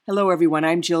Hello, everyone.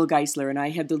 I'm Jill Geisler, and I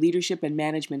head the Leadership and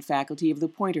Management faculty of the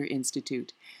Poynter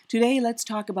Institute. Today, let's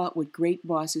talk about what great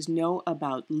bosses know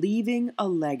about leaving a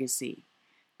legacy.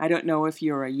 I don't know if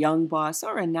you're a young boss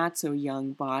or a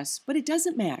not-so-young boss, but it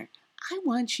doesn't matter. I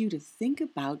want you to think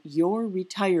about your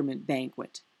retirement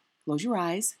banquet. Close your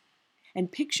eyes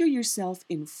and picture yourself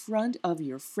in front of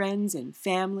your friends and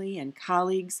family and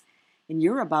colleagues, and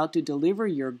you're about to deliver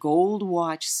your gold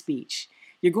watch speech.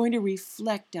 You're going to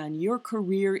reflect on your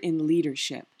career in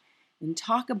leadership and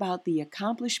talk about the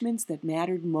accomplishments that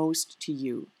mattered most to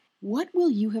you. What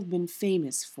will you have been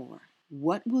famous for?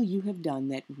 What will you have done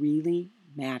that really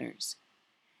matters?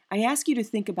 I ask you to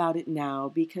think about it now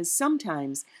because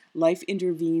sometimes life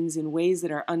intervenes in ways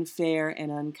that are unfair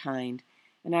and unkind.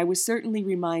 And I was certainly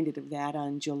reminded of that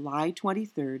on July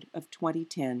 23rd of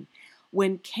 2010,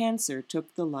 when cancer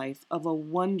took the life of a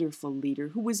wonderful leader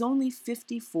who was only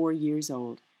 54 years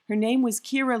old. Her name was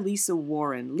Kira Lisa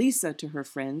Warren, Lisa to her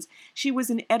friends. She was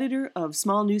an editor of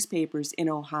small newspapers in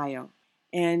Ohio,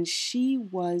 and she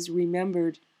was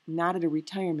remembered not at a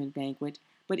retirement banquet,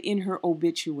 but in her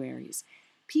obituaries.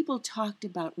 People talked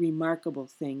about remarkable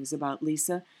things about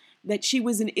Lisa, that she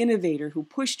was an innovator who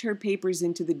pushed her papers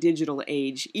into the digital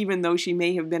age, even though she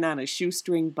may have been on a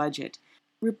shoestring budget.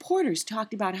 Reporters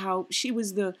talked about how she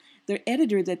was the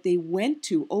editor that they went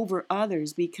to over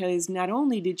others because not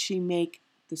only did she make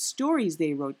the stories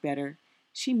they wrote better,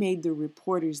 she made the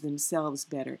reporters themselves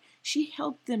better. She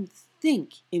helped them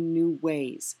think in new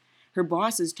ways. Her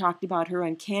bosses talked about her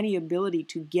uncanny ability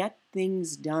to get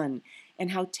things done and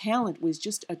how talent was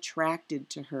just attracted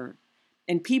to her.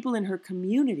 And people in her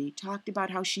community talked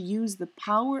about how she used the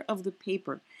power of the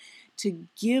paper to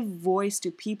give voice to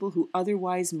people who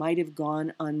otherwise might have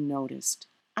gone unnoticed.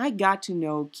 I got to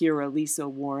know Kira Lisa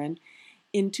Warren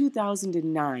in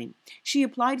 2009. She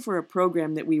applied for a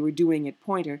program that we were doing at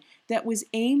Poynter that was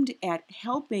aimed at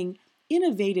helping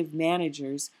innovative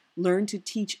managers learn to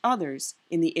teach others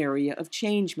in the area of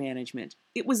change management.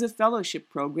 It was a fellowship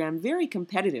program, very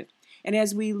competitive. And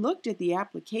as we looked at the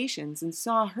applications and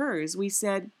saw hers, we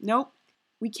said, nope,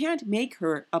 we can't make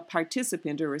her a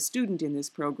participant or a student in this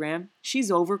program.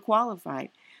 She's overqualified.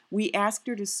 We asked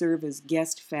her to serve as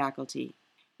guest faculty.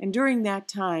 And during that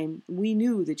time, we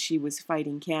knew that she was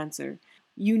fighting cancer.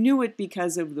 You knew it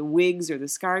because of the wigs or the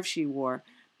scarf she wore,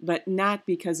 but not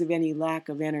because of any lack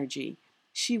of energy.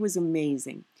 She was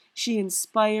amazing. She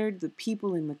inspired the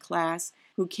people in the class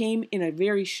who came in a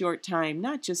very short time,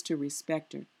 not just to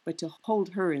respect her, but to hold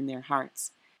her in their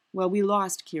hearts. Well, we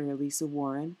lost Kira Lisa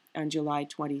Warren on July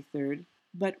 23rd,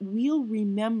 but we'll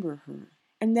remember her.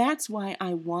 And that's why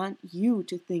I want you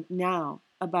to think now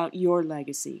about your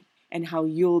legacy and how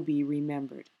you'll be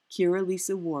remembered. Kira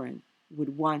Lisa Warren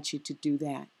would want you to do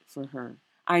that for her.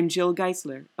 I'm Jill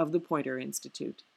Geisler of the Poynter Institute.